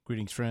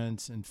Greetings,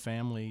 friends and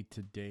family.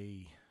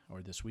 Today,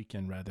 or this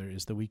weekend rather,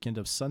 is the weekend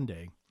of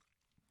Sunday,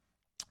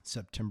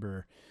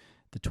 September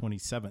the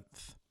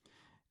 27th.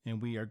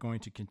 And we are going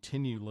to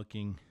continue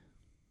looking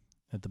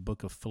at the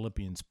book of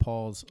Philippians,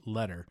 Paul's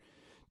letter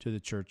to the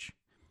church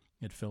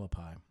at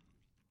Philippi.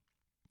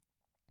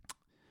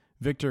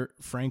 Viktor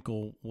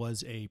Frankl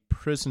was a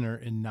prisoner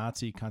in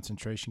Nazi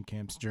concentration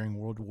camps during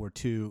World War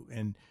II,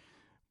 and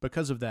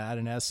because of that,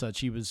 and as such,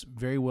 he was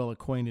very well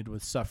acquainted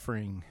with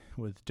suffering,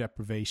 with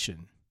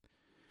deprivation.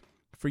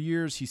 For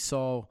years, he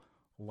saw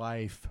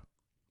life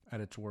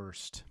at its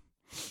worst,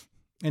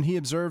 and he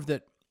observed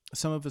that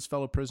some of his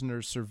fellow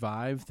prisoners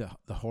survived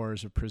the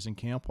horrors of prison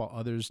camp, while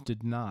others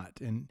did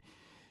not, and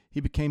he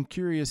became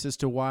curious as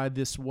to why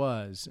this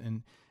was,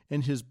 and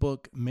in his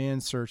book,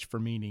 Man's Search for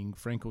Meaning,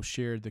 Frankl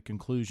shared the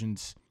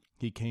conclusions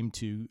he came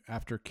to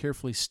after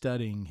carefully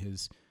studying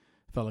his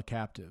fellow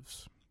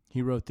captives.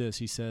 He wrote this,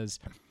 he says,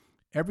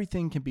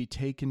 "Everything can be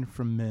taken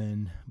from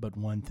men but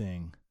one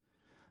thing,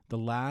 the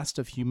last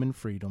of human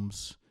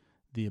freedoms,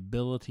 the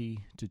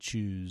ability to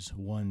choose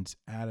one's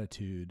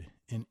attitude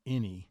in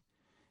any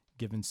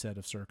given set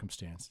of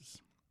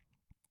circumstances."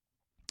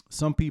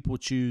 Some people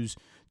choose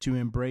to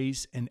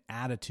embrace an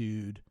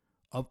attitude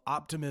of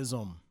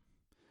optimism,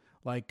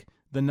 like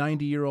the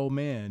 90-year-old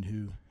man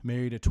who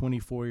married a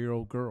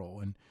 24-year-old girl,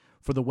 and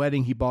for the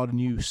wedding he bought a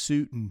new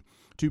suit and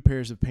 2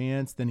 pairs of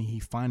pants. Then he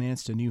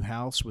financed a new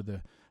house with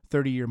a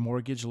 30-year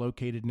mortgage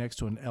located next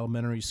to an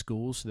elementary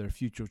school so their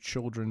future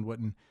children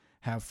wouldn't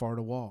have far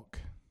to walk.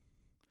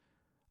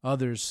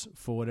 Others,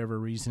 for whatever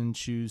reason,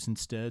 choose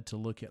instead to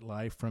look at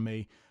life from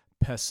a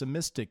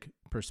pessimistic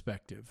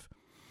perspective,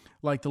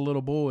 like the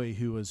little boy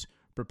who was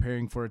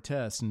preparing for a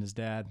test, and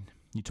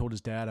he told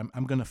his dad,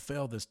 I'm going to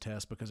fail this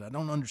test because I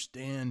don't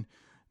understand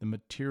the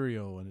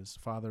material. And his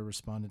father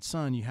responded,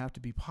 "Son, you have to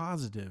be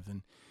positive."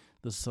 And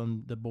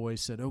the boy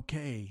said,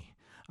 "Okay,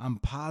 I'm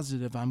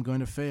positive I'm going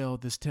to fail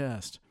this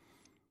test."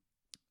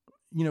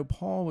 You know,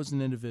 Paul was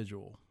an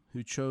individual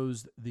who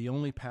chose the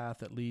only path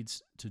that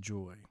leads to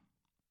joy.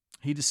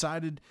 He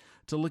decided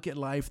to look at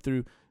life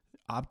through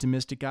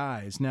optimistic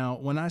eyes. Now,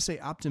 when I say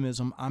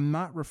optimism, I'm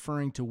not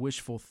referring to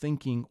wishful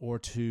thinking or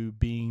to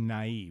being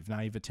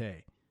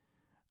naivete.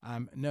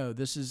 No,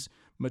 this is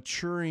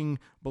maturing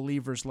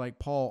believers like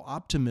Paul.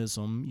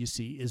 Optimism, you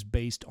see, is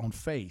based on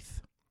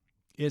faith.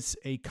 It's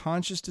a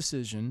conscious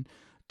decision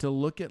to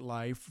look at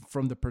life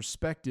from the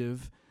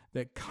perspective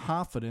that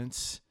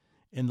confidence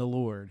in the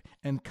Lord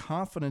and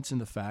confidence in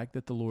the fact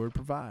that the Lord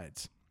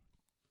provides.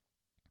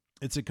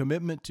 It's a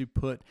commitment to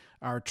put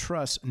our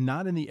trust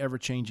not in the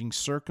ever-changing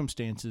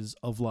circumstances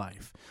of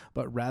life,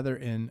 but rather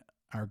in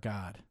our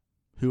God,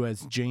 who,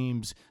 as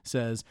James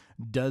says,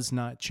 does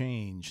not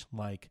change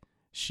like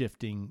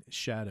shifting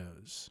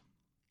shadows.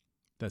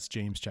 That's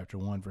James chapter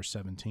 1, verse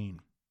 17.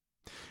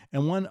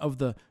 And one of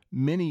the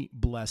many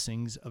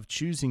blessings of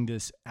choosing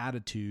this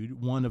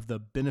attitude, one of the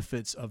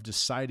benefits of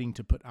deciding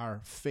to put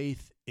our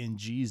faith in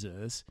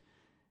Jesus,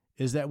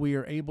 is that we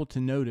are able to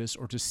notice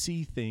or to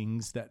see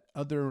things that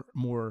other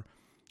more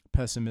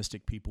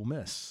pessimistic people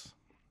miss.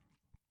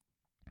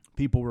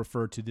 People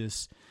refer to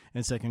this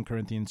in 2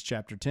 Corinthians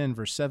chapter 10,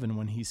 verse 7,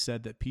 when he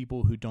said that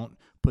people who don't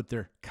put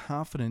their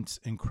confidence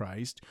in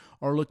Christ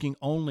are looking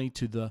only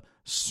to the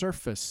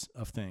surface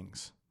of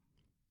things.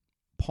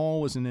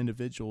 Paul was an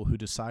individual who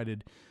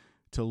decided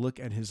to look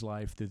at his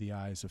life through the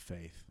eyes of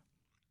faith.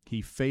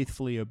 He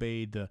faithfully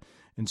obeyed the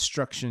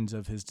instructions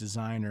of his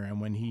designer,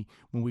 and when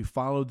we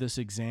follow this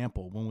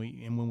example,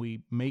 when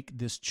we make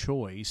this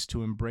choice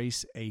to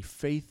embrace a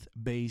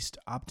faith-based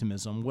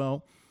optimism,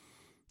 well,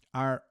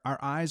 our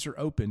eyes are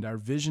opened, our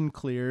vision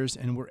clears,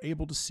 and we're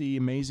able to see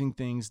amazing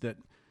things that,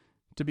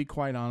 to be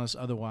quite honest,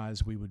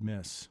 otherwise we would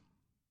miss.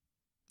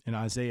 In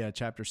Isaiah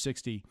chapter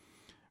 60,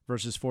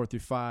 verses 4 through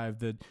 5,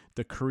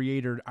 the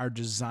Creator, our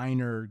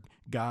designer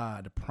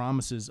God,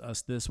 promises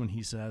us this when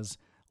he says,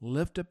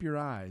 "Lift up your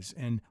eyes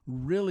and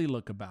really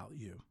look about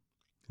you.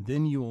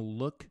 Then you will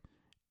look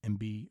and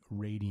be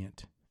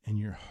radiant, and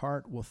your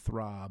heart will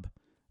throb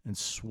and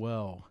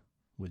swell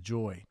with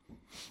joy."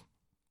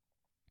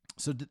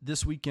 So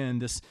this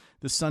weekend, this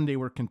Sunday,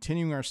 we're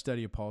continuing our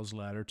study of Paul's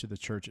letter to the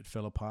church at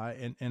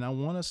Philippi, and I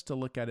want us to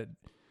look at it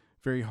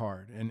very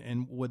hard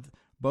and with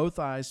both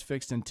eyes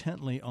fixed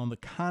intently on the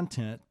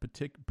content,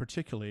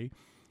 particularly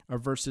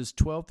of verses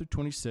 12 through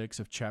 26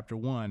 of chapter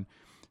 1,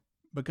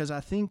 because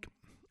I think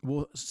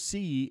we'll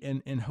see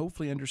and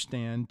hopefully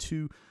understand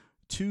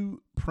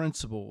two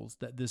principles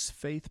that this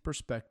faith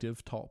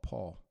perspective taught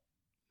Paul.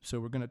 So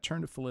we're going to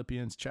turn to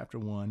Philippians chapter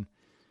 1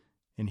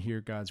 and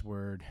hear God's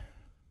word,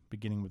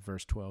 beginning with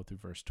verse 12 through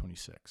verse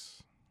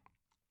 26.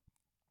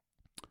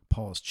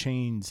 Paul's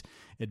chains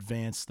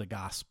advance the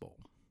gospel.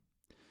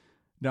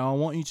 Now, I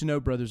want you to know,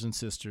 brothers and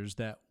sisters,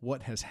 that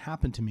what has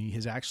happened to me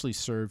has actually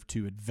served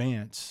to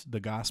advance the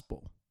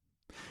gospel.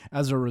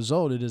 As a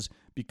result, it has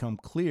become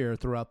clear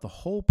throughout the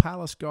whole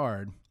palace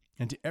guard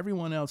and to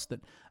everyone else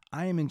that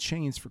I am in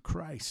chains for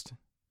Christ.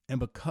 And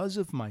because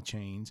of my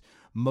chains,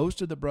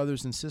 most of the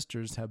brothers and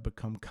sisters have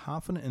become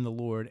confident in the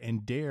Lord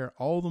and dare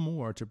all the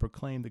more to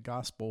proclaim the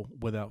gospel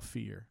without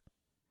fear.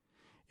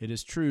 It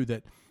is true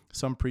that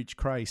some preach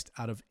Christ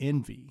out of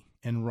envy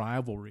and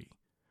rivalry,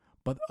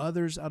 but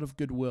others out of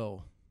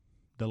goodwill.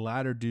 The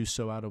latter do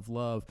so out of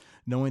love,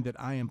 knowing that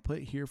I am put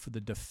here for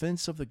the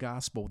defense of the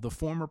gospel. The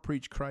former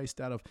preach Christ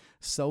out of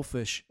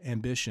selfish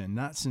ambition,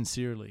 not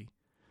sincerely,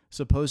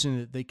 supposing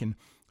that they can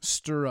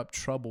stir up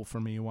trouble for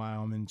me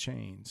while I'm in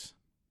chains.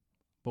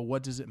 But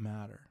what does it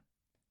matter?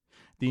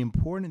 The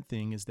important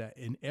thing is that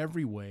in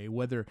every way,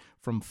 whether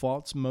from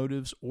false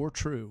motives or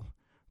true,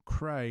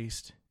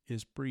 Christ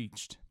is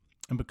preached.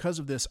 And because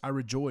of this, I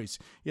rejoice.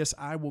 Yes,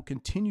 I will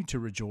continue to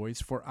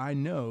rejoice, for I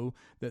know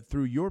that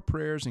through your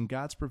prayers and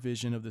God's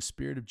provision of the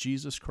Spirit of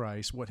Jesus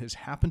Christ, what has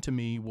happened to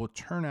me will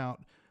turn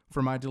out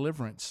for my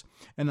deliverance.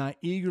 And I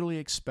eagerly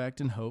expect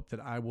and hope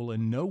that I will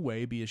in no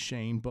way be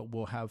ashamed, but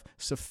will have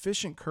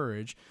sufficient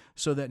courage,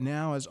 so that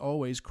now, as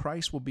always,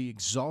 Christ will be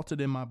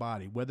exalted in my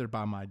body, whether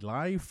by my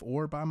life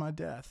or by my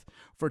death.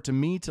 For to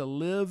me to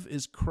live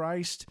is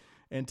Christ,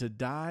 and to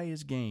die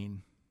is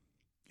gain.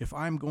 If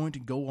I'm going to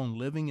go on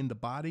living in the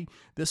body,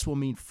 this will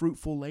mean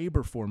fruitful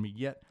labor for me.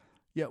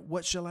 Yet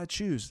what shall I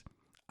choose?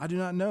 I do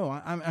not know.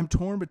 I'm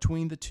torn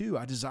between the two.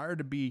 I desire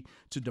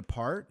to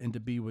depart and to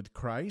be with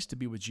Christ, to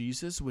be with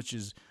Jesus, which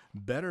is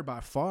better by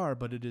far,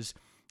 but it is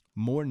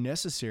more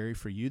necessary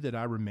for you that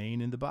I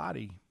remain in the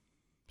body.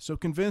 So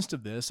convinced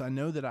of this, I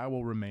know that I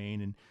will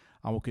remain, and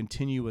I will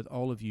continue with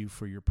all of you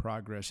for your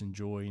progress and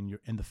joy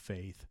in the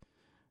faith,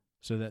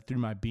 so that through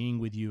my being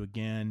with you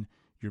again,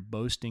 your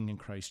boasting in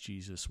Christ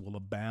Jesus will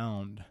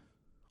abound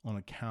on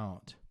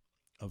account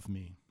of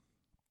me.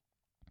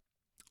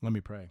 Let me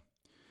pray.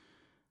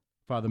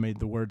 Father, may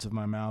the words of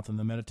my mouth and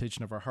the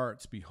meditation of our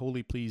hearts be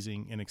wholly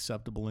pleasing and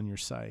acceptable in your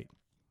sight.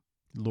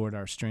 Lord,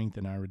 our strength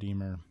and our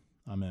Redeemer.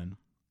 Amen.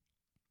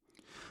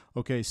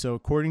 Okay, so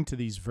according to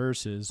these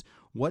verses,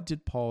 what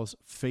did Paul's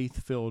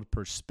faith-filled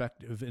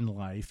perspective in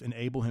life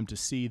enable him to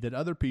see that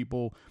other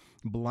people,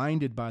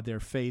 blinded by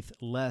their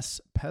faith-less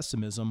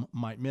pessimism,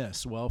 might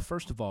miss? Well,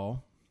 first of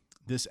all,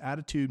 this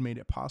attitude made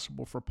it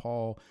possible for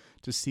Paul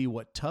to see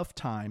what tough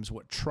times,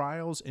 what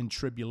trials and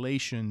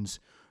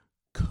tribulations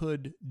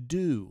could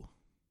do.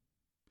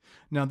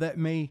 Now, that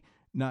may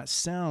not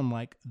sound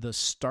like the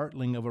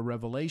startling of a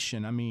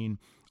revelation. I mean,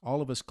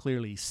 all of us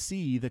clearly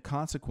see the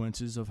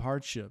consequences of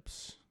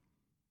hardships.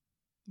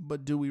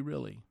 But do we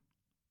really?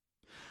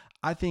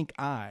 I think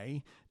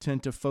I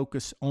tend to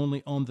focus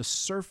only on the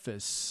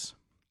surface.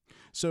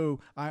 So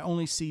I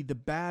only see the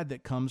bad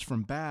that comes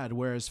from bad,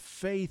 whereas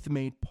faith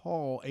made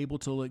Paul able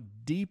to look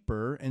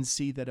deeper and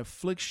see that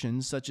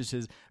afflictions, such as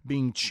his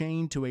being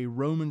chained to a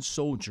Roman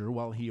soldier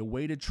while he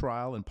awaited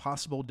trial and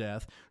possible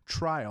death,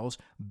 trials,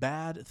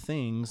 bad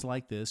things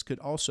like this could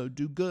also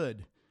do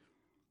good.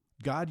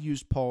 God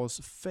used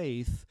Paul's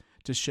faith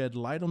to shed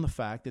light on the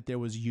fact that there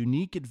was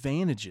unique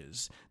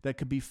advantages that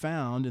could be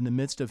found in the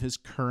midst of his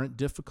current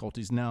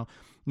difficulties. Now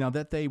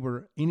that they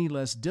were any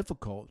less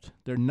difficult,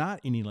 they're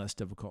not any less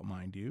difficult,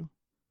 mind you,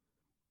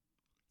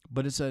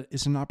 but it's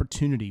an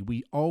opportunity.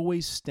 We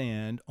always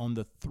stand on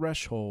the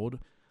threshold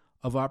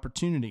of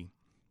opportunity.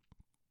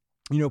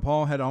 You know,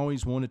 Paul had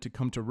always wanted to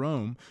come to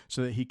Rome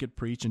so that he could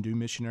preach and do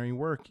missionary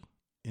work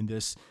in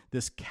this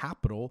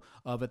capital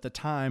of, at the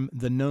time,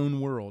 the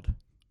known world.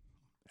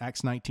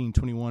 Acts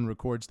 19:21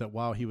 records that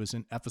while he was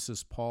in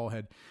Ephesus, Paul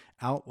had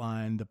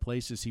outlined the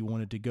places he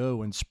wanted to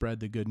go and spread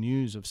the good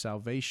news of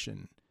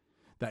salvation,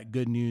 that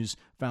good news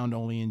found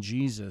only in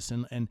Jesus.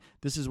 And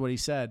this is what he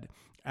said: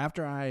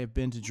 after I have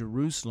been to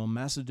Jerusalem,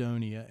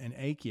 Macedonia, and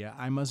Achaia,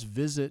 I must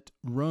visit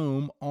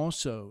Rome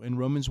also. In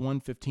Romans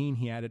 1:15,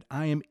 he added,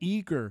 I am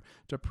eager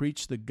to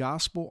preach the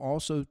gospel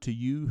also to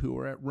you who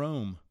are at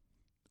Rome.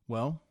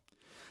 Well,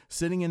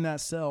 sitting in that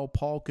cell,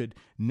 Paul could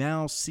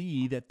now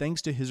see that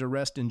thanks to his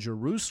arrest in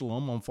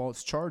Jerusalem on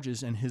false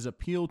charges and his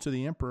appeal to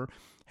the emperor,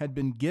 had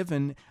been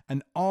given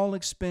an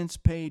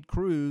all-expense-paid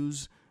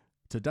cruise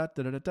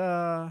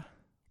to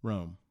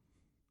Rome.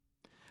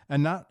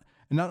 And not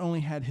only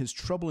had his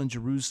trouble in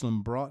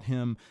Jerusalem brought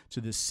him to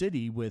the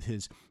city with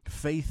his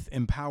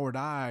faith-empowered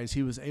eyes,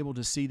 he was able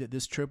to see that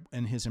this trip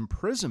and his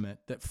imprisonment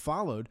that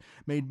followed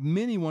made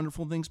many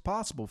wonderful things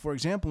possible. For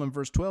example, in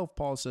verse 12,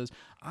 Paul says,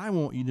 I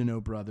want you to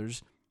know,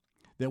 brothers,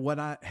 that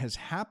what has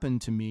happened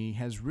to me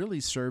has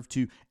really served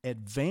to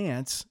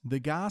advance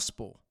the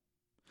gospel.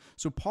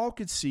 So Paul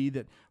could see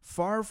that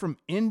far from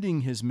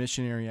ending his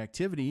missionary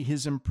activity,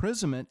 his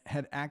imprisonment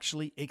had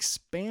actually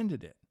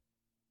expanded it.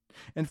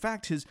 In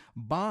fact, his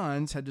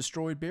bonds had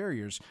destroyed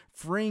barriers,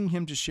 freeing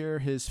him to share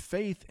his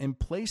faith in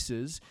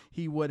places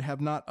he would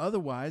have not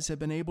otherwise have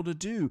been able to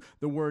do.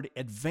 The word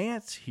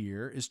advance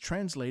here is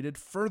translated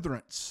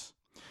furtherance,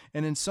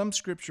 and in some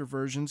scripture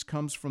versions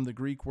comes from the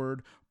Greek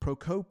word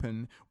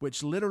prokopin,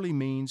 which literally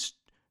means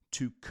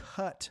to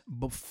cut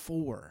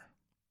before.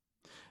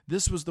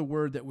 This was the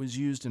word that was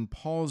used in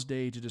Paul's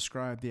day to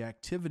describe the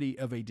activity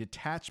of a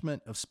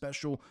detachment of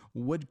special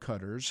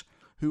woodcutters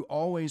who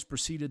always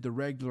preceded the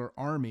regular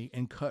army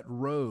and cut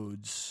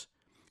roads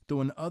through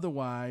an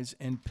otherwise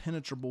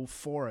impenetrable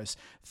forest.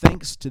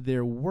 Thanks to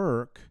their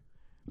work,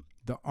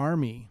 the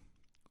army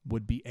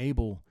would be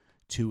able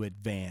to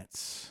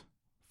advance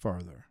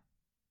further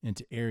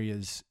into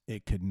areas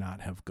it could not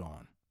have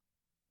gone.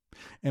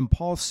 And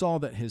Paul saw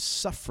that his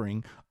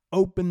suffering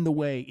opened the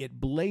way.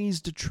 It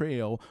blazed a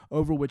trail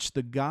over which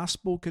the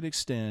gospel could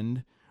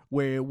extend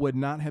where it would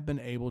not have been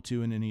able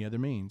to in any other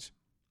means.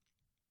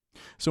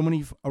 So when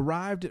he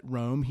arrived at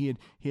Rome, he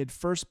had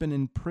first been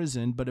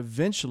imprisoned, but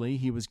eventually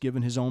he was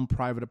given his own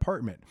private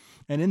apartment.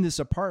 And in this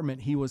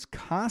apartment, he was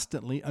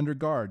constantly under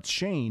guard,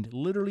 chained,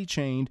 literally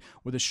chained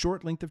with a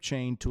short length of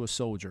chain to a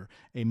soldier,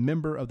 a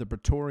member of the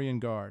Praetorian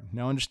Guard.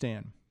 Now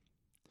understand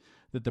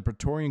that the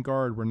Praetorian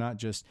Guard were not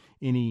just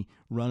any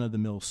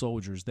run-of-the-mill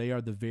soldiers. They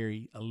are the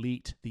very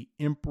elite, the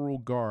Imperial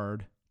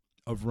Guard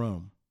of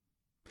Rome.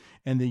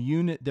 And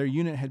their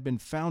unit had been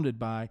founded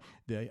by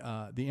the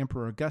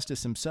Emperor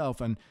Augustus himself,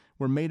 and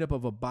were made up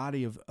of a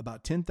body of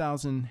about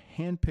 10,000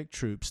 hand-picked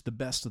troops, the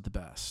best of the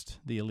best,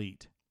 the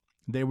elite.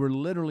 They were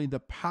literally the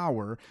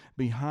power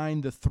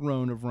behind the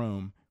throne of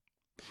Rome.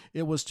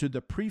 It was to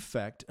the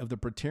prefect of the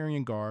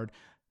Praetorian Guard,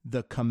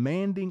 the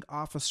commanding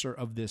officer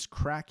of this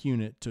crack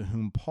unit, to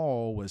whom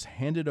Paul was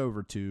handed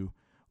over to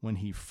when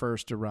he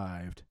first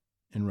arrived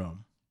in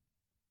Rome.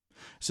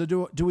 So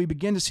do we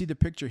begin to see the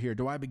picture here?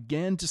 Do I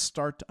begin to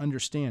start to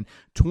understand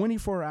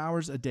 24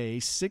 hours a day,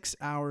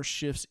 6-hour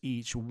shifts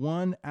each,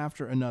 one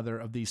after another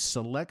of these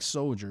select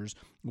soldiers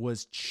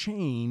was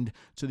chained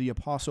to the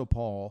Apostle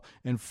Paul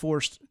and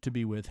forced to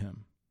be with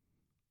him?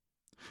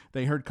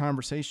 They heard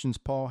conversations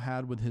Paul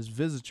had with his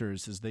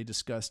visitors as they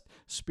discussed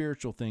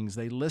spiritual things.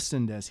 They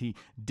listened as he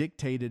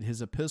dictated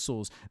his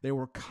epistles. They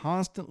were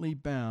constantly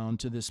bound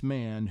to this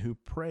man who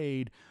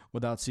prayed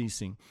without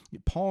ceasing.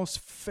 Paul's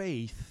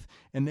faith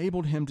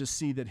enabled him to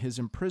see that his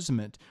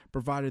imprisonment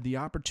provided the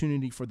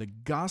opportunity for the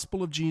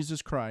gospel of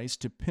Jesus Christ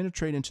to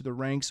penetrate into the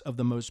ranks of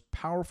the most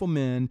powerful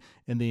men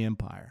in the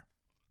empire.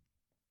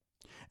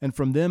 And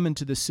from them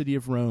into the city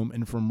of Rome,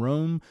 and from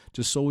Rome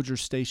to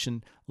soldiers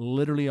stationed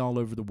literally all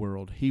over the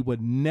world. He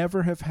would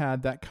never have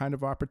had that kind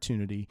of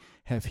opportunity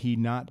have he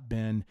not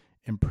been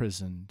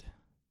imprisoned.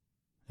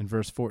 In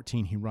verse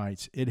 14, he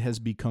writes, "It has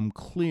become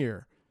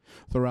clear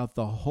throughout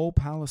the whole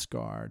palace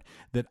guard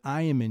that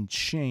I am in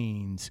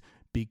chains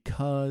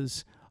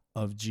because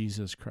of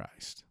Jesus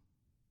Christ."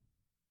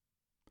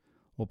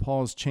 Well,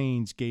 Paul's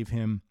chains gave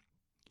him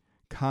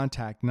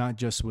contact not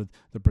just with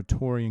the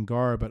Praetorian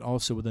Guard, but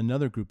also with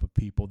another group of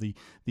people, the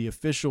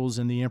officials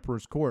in the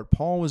emperor's court.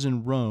 Paul was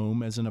in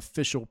Rome as an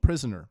official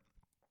prisoner.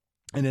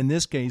 And in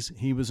this case,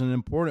 he was an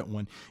important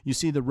one. You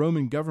see, the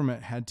Roman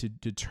government had to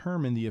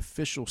determine the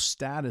official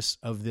status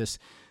of this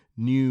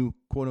new,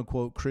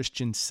 quote-unquote,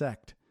 Christian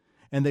sect.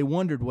 And they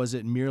wondered, was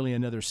it merely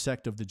another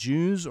sect of the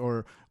Jews,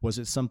 or was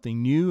it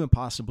something new and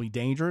possibly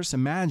dangerous?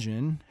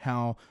 Imagine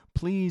how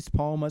pleased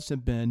Paul must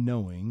have been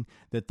knowing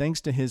that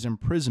thanks to his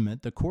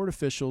imprisonment, the court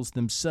officials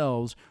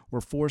themselves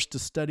were forced to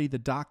study the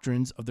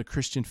doctrines of the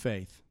Christian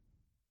faith.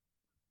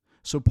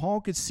 So Paul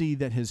could see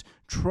that his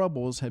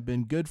troubles had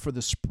been good for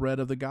the spread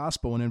of the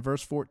gospel. And in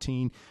verse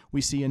 14,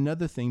 we see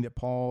another thing that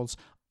Paul's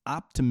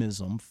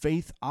optimism,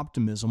 faith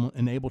optimism,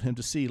 enabled him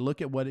to see.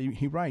 Look at what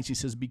he writes. He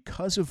says,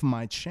 "Because of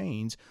my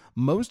chains,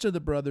 most of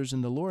the brothers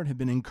in the Lord have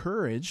been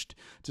encouraged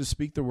to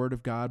speak the word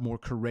of God more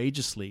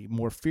courageously,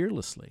 more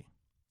fearlessly."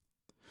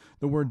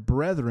 The word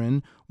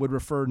brethren would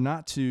refer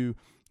not to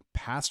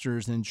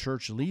pastors and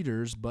church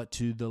leaders, but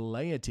to the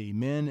laity,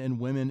 men and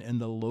women in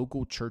the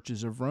local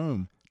churches of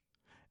Rome.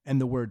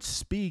 And the word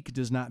speak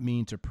does not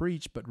mean to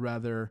preach, but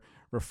rather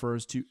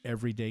refers to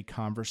everyday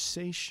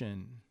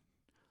conversation,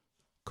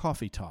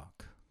 coffee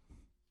talk,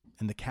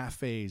 in the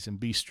cafes and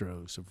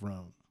bistros of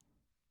Rome.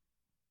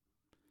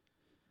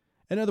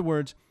 In other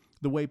words,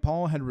 the way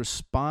Paul had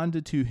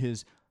responded to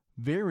his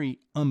very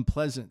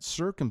unpleasant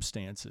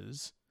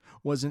circumstances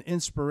was an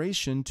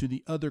inspiration to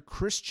the other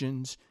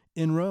Christians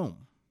in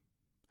Rome.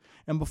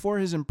 And before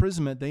his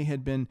imprisonment, they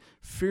had been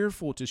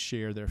fearful to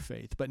share their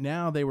faith, but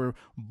now they were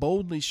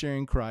boldly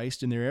sharing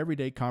Christ in their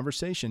everyday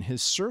conversation.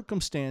 His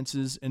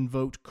circumstances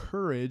invoked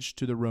courage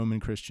to the Roman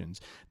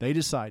Christians. They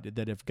decided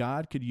that if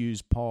God could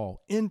use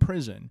Paul in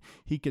prison,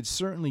 he could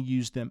certainly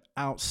use them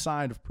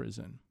outside of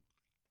prison.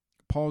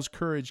 Paul's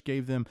courage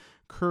gave them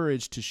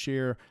courage to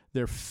share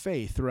their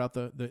faith throughout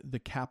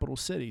the capital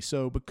city.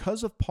 So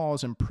because of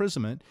Paul's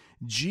imprisonment,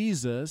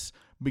 Jesus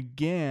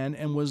began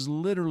and was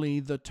literally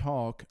the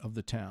talk of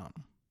the town.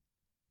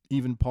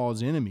 Even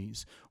Paul's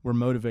enemies were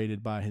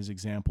motivated by his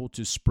example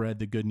to spread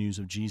the good news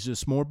of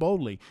Jesus more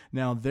boldly.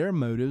 Now, their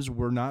motives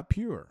were not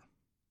pure.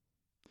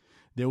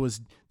 They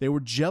were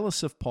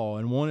jealous of Paul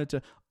and wanted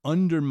to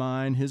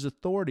undermine his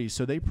authority,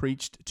 so they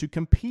preached to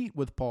compete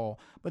with Paul.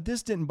 But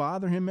this didn't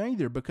bother him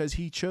either, because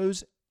he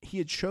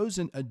had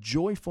chosen a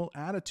joyful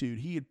attitude.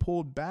 He had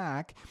pulled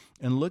back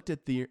and looked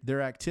at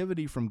their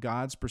activity from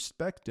God's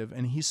perspective,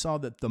 and he saw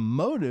that the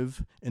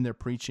motive in their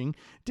preaching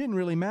didn't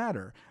really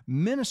matter.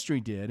 Ministry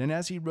did. And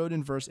as he wrote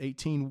in verse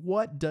 18,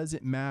 what does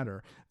it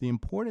matter? The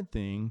important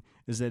thing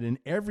is that in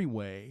every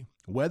way,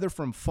 whether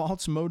from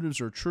false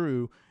motives or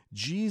true,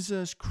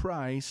 Jesus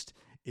Christ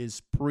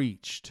is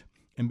preached,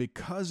 and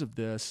because of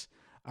this,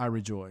 I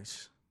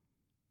rejoice.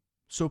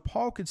 So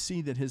Paul could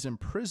see that his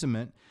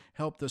imprisonment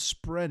helped the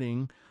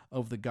spreading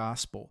of the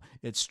gospel.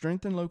 It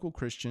strengthened local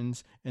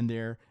Christians in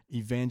their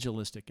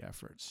evangelistic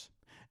efforts.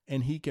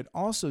 And he could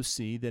also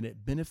see that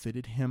it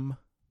benefited him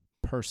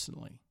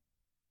personally.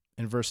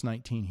 In verse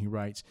 19, he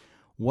writes,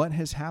 "What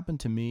has happened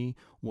to me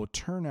will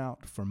turn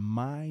out for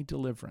my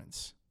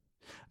deliverance."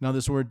 Now,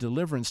 this word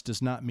deliverance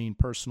does not mean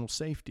personal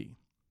safety.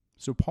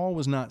 So Paul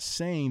was not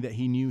saying that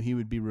he knew he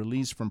would be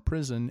released from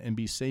prison and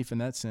be safe in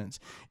that sense.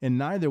 And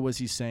neither was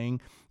he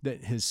saying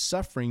that his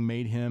suffering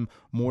made him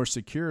more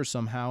secure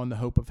somehow in the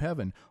hope of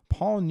heaven.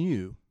 Paul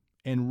knew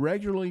and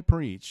regularly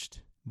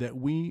preached that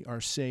we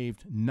are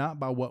saved not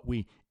by what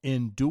we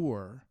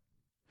endure,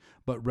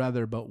 but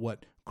rather by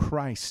what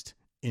Christ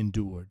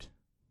endured.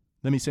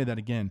 Let me say that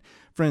again.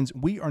 Friends,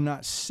 we are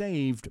not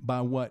saved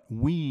by what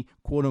we,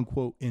 quote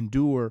unquote,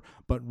 endure,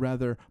 but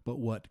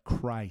what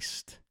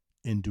Christ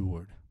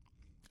endured.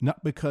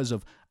 Not because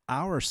of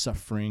our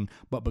suffering,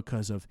 but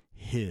because of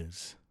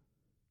his.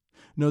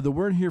 No, the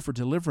word here for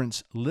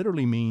deliverance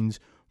literally means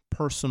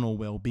personal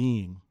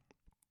well-being.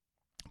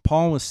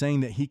 Paul was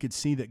saying that he could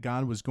see that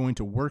God was going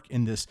to work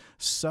in this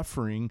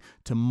suffering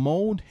to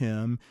mold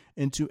him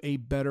into a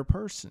better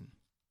person.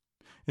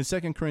 In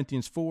 2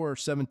 Corinthians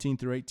 4:17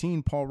 through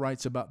 18, Paul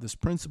writes about this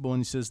principle, and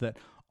he says that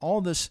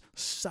all this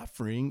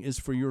suffering is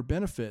for your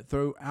benefit.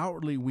 Though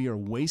outwardly we are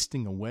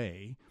wasting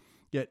away,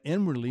 yet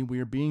inwardly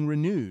we are being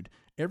renewed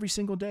every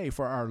single day,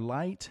 for our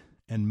light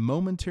and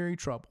momentary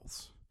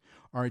troubles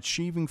are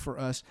achieving for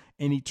us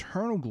an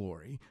eternal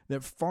glory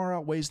that far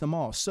outweighs them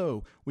all.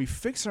 So we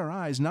fix our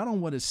eyes not on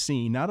what is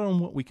seen, not on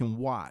what we can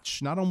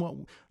watch, not on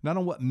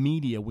what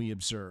media we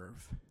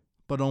observe,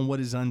 but on what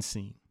is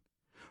unseen.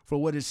 For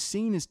what is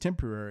seen is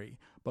temporary,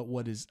 but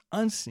what is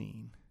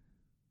unseen,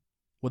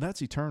 well,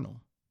 that's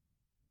eternal.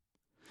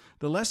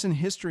 The lesson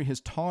history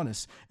has taught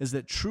us is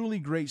that truly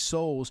great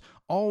souls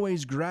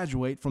always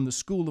graduate from the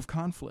school of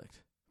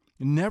conflict,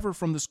 never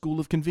from the school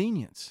of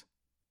convenience.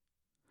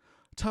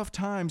 Tough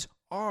times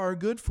are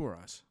good for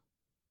us.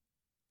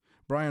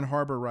 Brian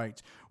Harbour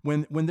writes,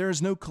 when there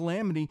is no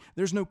calamity,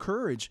 there's no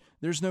courage,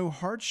 there's no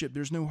hardship,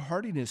 there's no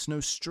hardiness, no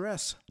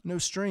stress, no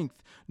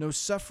strength, no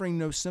suffering,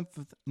 no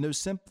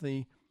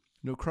sympathy,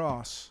 no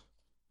cross,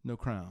 no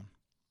crown.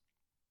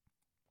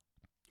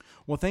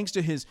 Well, thanks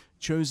to his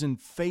chosen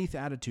faith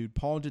attitude,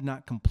 Paul did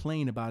not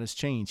complain about his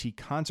chains. He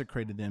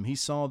consecrated them. He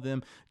saw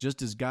them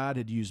just as God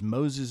had used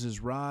Moses'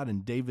 rod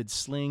and David's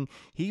sling.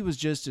 He was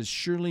just as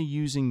surely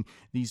using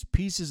these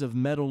pieces of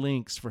metal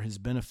links for his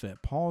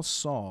benefit. Paul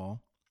saw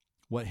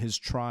what his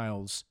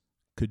trials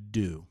could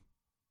do.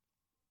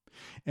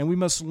 And we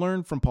must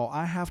learn from Paul.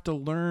 I have to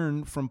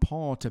learn from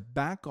Paul to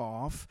back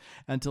off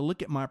and to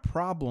look at my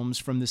problems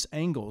from this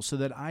angle so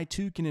that I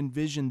too can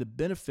envision the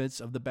benefits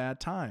of the bad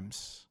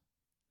times.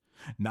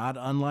 Not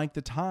unlike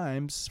the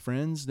times,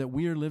 friends, that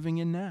we are living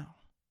in now.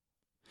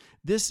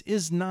 This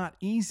is not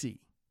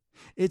easy.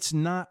 It's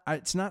not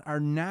our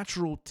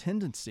natural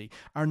tendency.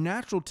 Our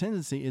natural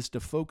tendency is to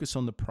focus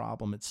on the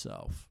problem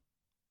itself.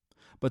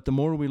 But the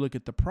more we look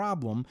at the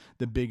problem,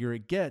 the bigger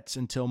it gets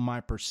until my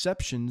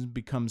perception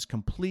becomes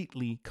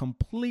completely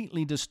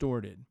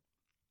distorted.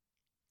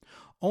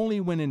 Only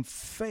when in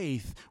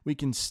faith we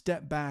can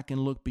step back and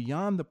look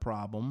beyond the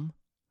problem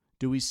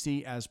do we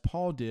see, as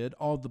Paul did,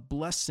 all the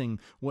blessing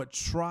what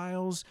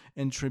trials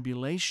and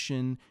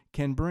tribulation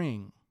can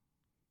bring.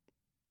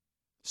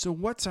 So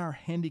what's our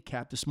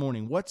handicap this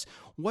morning? What's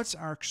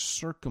our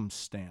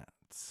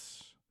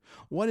circumstance?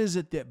 What is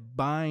it that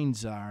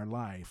binds our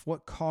life?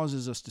 What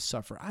causes us to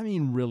suffer? I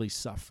mean, really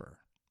suffer.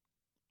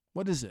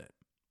 What is it?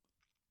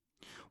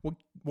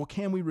 Well,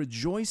 can we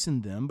rejoice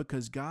in them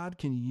because God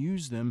can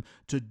use them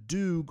to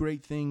do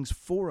great things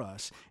for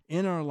us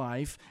in our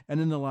life and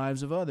in the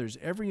lives of others?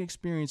 Every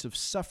experience of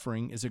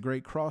suffering is a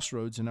great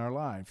crossroads in our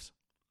lives.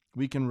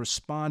 We can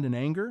respond in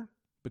anger,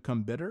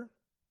 become bitter,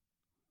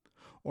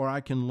 or I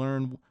can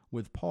learn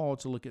with Paul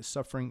to look at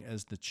suffering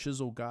as the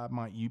chisel God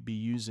might be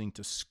using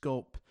to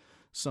sculpt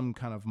some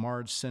kind of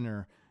marred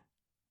sinner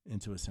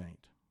into a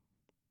saint.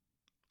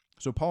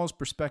 So Paul's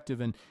perspective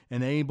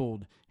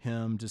enabled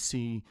him to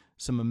see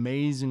some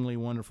amazingly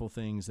wonderful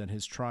things that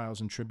his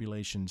trials and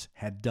tribulations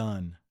had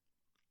done.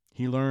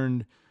 He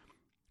learned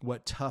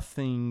what tough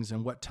things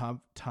and what tough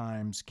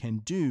times can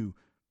do.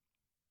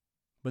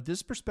 But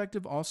this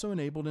perspective also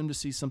enabled him to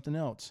see something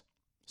else.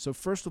 So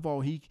first of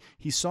all, he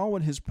saw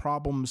what his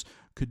problems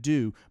could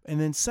do. And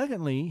then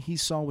secondly, he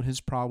saw what his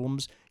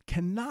problems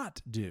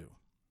cannot do.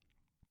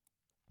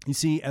 You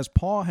see, as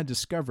Paul had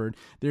discovered,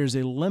 there is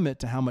a limit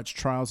to how much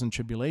trials and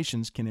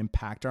tribulations can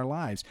impact our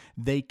lives.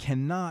 They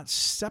cannot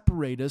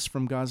separate us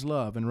from God's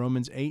love. In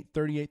Romans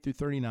 8:38 through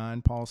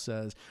 39, Paul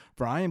says,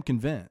 "For I am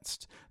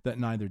convinced that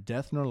neither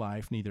death nor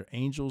life, neither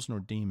angels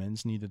nor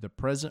demons, neither the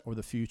present or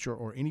the future,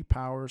 or any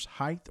powers,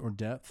 height or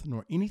depth,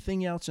 nor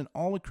anything else in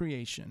all of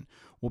creation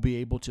will be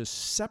able to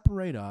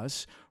separate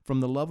us from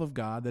the love of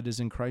God that is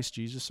in Christ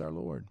Jesus our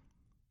Lord."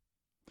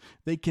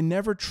 They can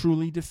never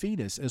truly defeat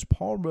us. As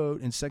Paul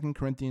wrote in 2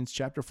 Corinthians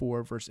chapter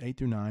 4, verse 8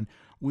 through 9,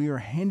 we are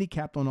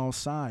handicapped on all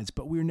sides,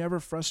 but we're never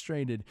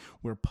frustrated.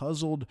 We're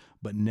puzzled,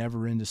 but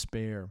never in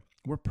despair.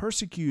 We're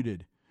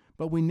persecuted,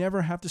 but we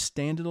never have to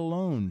stand it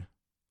alone.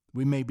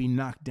 We may be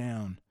knocked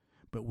down,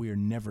 but we are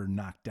never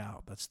knocked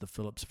out. That's the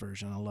Phillips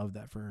version. I love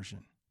that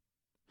version.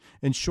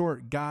 In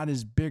short, God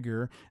is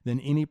bigger than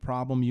any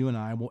problem you and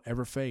I will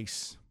ever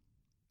face,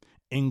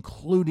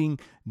 including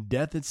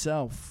death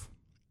itself.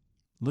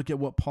 Look at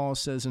what Paul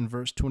says in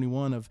verse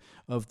 21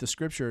 of the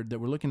scripture that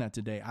we're looking at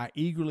today. I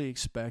eagerly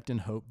expect and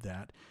hope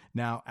that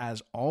now,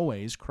 as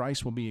always,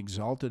 Christ will be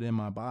exalted in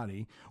my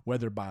body,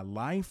 whether by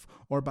life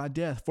or by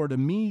death. For to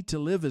me to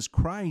live is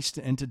Christ,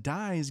 and to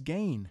die is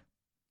gain.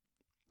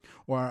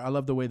 Or I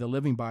love the way the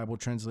Living Bible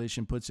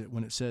translation puts it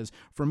when it says,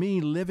 for me,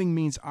 living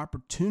means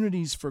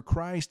opportunities for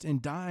Christ,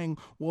 and dying,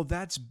 well,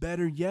 that's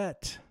better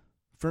yet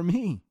for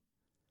me.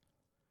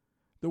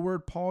 The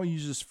word Paul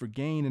uses for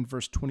gain in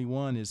verse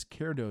 21 is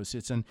kerdos.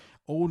 It's an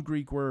old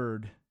Greek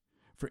word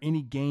for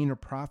any gain or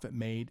profit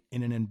made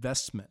in an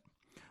investment.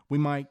 We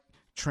might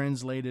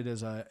translate it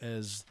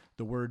as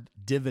the word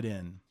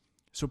dividend.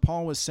 So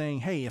Paul was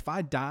saying, hey, if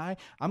I die,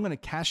 I'm going to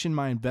cash in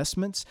my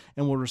investments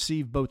and will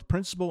receive both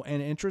principal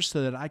and interest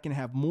so that I can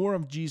have more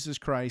of Jesus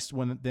Christ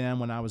than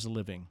when I was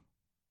living.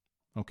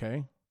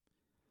 Okay?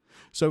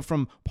 So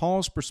from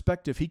Paul's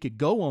perspective, he could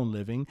go on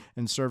living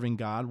and serving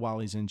God while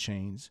he's in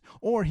chains,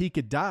 or he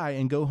could die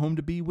and go home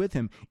to be with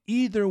him.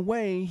 Either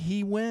way,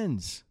 he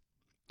wins.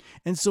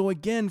 And so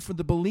again, for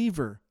the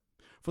believer,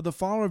 for the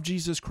follower of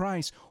Jesus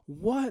Christ,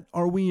 what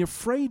are we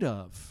afraid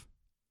of?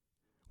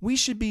 We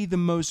should be the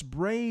most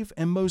brave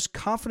and most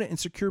confident and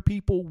secure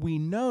people we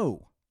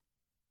know,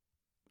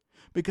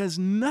 because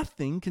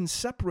nothing can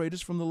separate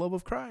us from the love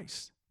of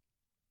Christ.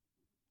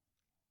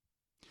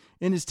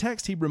 In his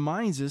text, he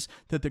reminds us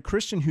that the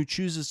Christian who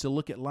chooses to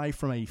look at life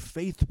from a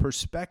faith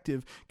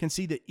perspective can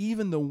see that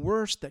even the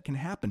worst that can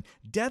happen,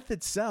 death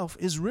itself,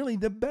 is really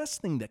the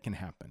best thing that can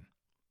happen.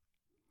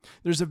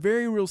 There's a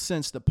very real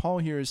sense that Paul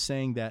here is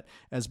saying that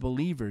as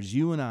believers,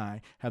 you and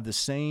I have the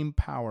same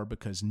power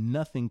because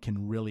nothing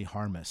can really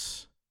harm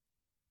us.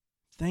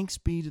 Thanks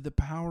be to the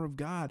power of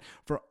God,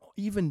 for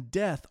even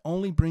death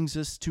only brings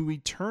us to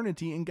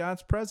eternity in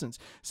God's presence.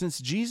 Since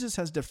Jesus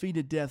has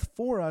defeated death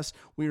for us,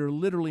 we are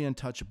literally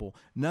untouchable.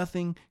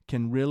 Nothing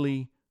can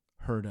really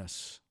hurt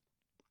us.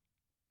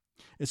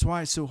 It's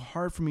why it's so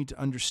hard for me to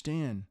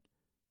understand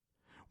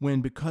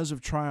when, because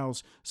of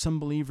trials, some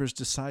believers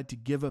decide to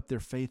give up their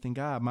faith in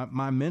God.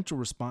 My mental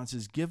response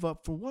is, give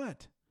up for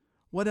what?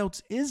 What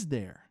else is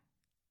there?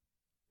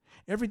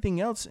 Everything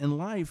else in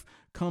life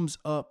comes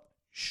up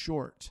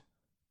short.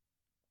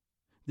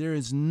 There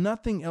is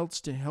nothing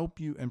else to help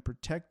you and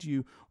protect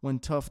you when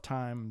tough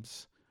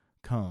times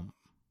come.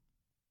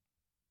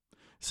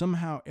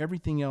 Somehow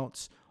everything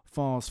else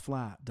falls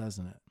flat,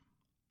 doesn't it?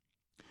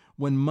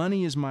 When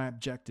money is my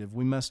objective,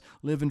 we must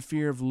live in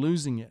fear of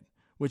losing it,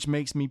 which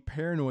makes me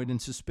paranoid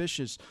and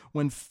suspicious.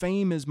 When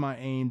fame is my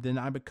aim, then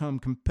I become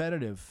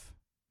competitive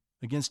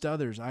against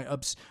others.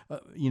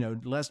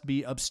 Lest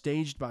be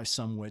upstaged by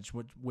some which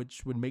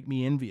would make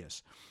me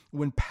envious.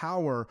 When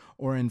power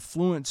or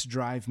influence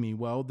drive me,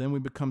 well, then we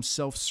become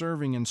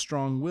self-serving and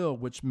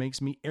strong-willed, which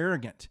makes me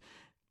arrogant.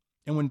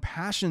 And when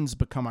passions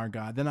become our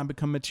God, then I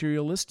become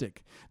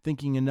materialistic,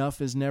 thinking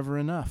enough is never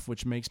enough,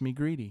 which makes me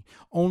greedy.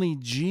 Only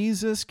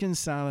Jesus can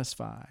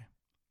satisfy.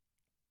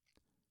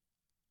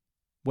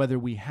 Whether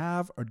we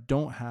have or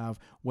don't have,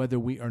 whether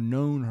we are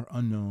known or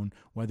unknown,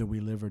 whether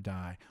we live or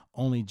die,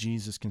 only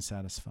Jesus can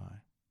satisfy.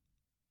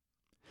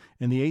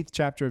 In the 8th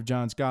chapter of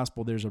John's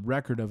Gospel, there's a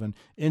record of an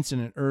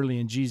incident early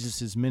in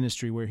Jesus'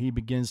 ministry where he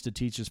begins to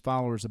teach his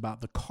followers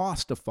about the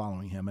cost of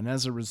following him. And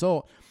as a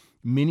result,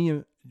 many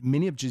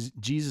of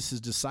Jesus'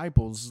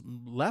 disciples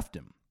left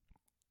him.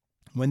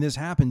 When this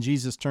happened,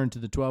 Jesus turned to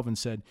the 12 and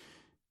said,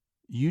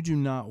 "You do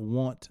not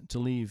want to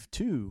leave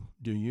too,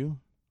 do you?"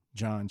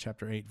 John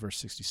chapter 8, verse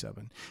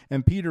 67.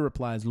 And Peter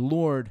replies,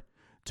 "Lord,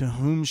 to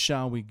whom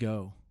shall we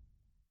go?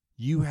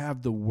 You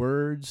have the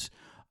words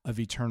of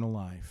eternal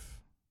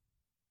life."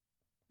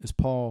 As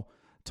Paul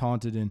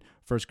taunted in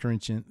 1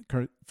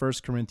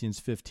 Corinthians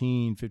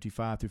 15,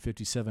 55 through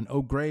 57,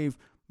 "O grave,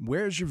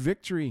 where's your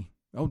victory?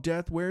 O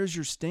death, where is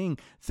your sting?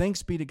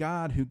 Thanks be to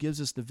God who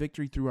gives us the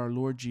victory through our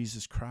Lord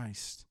Jesus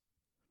Christ."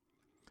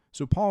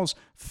 So Paul's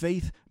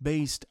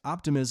faith-based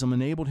optimism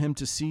enabled him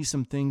to see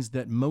some things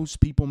that most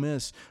people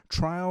miss.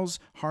 Trials,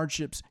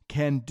 hardships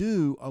can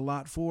do a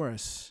lot for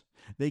us.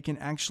 They can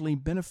actually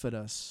benefit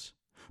us.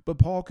 But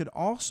Paul could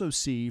also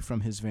see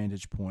from his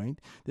vantage point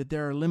that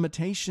there are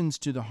limitations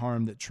to the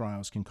harm that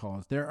trials can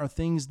cause. There are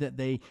things that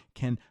they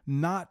can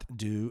not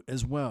do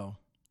as well.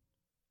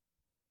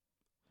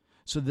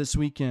 So this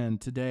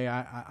weekend, today,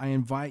 I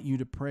invite you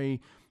to pray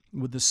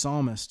with the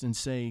psalmist and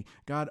say,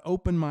 "God,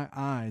 open my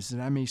eyes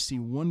that I may see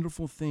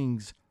wonderful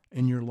things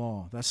in your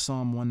law." That's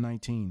Psalm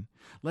 119.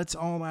 Let's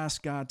all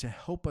ask God to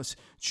help us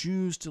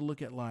choose to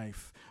look at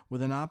life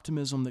with an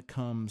optimism that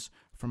comes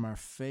from our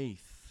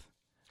faith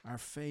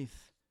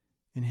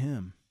in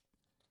Him.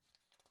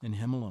 and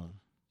Him alone.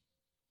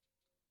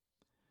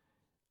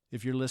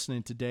 If you're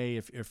listening today,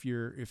 if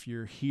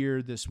you're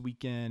here this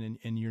weekend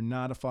and you're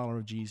not a follower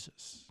of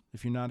Jesus,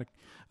 if you're not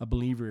a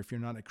believer, if you're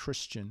not a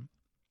Christian,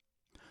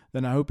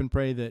 then I hope and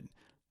pray that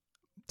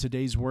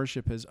today's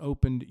worship has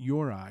opened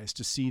your eyes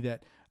to see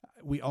that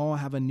we all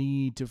have a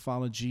need to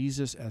follow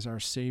Jesus as our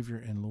Savior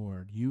and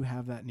Lord. You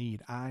have that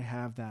need. I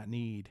have that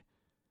need.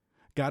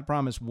 God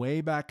promised way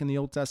back in the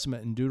Old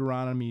Testament in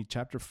Deuteronomy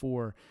chapter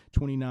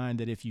 4:29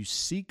 that if you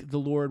seek the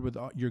Lord with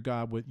your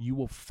God, you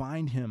will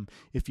find Him.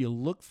 If you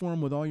look for Him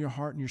with all your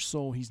heart and your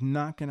soul, He's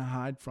not going to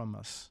hide from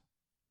us.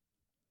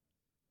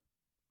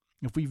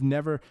 If we've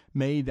never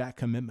made that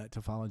commitment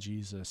to follow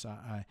Jesus,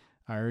 I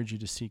urge you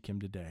to seek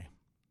Him today.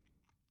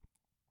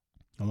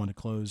 I want to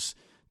close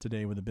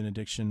today with a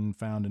benediction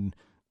found in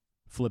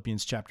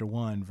Philippians chapter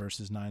 1,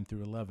 verses 9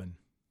 through 11.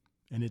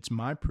 And it's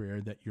my prayer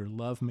that your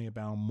love may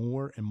abound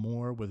more and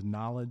more with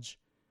knowledge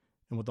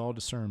and with all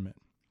discernment,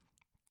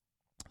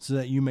 so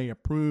that you may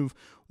approve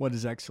what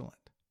is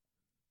excellent,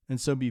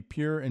 and so be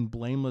pure and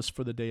blameless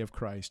for the day of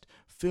Christ,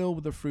 filled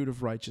with the fruit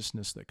of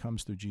righteousness that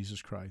comes through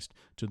Jesus Christ,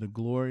 to the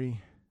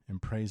glory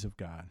and praise of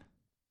God.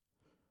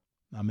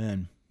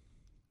 Amen.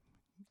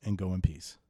 And go in peace.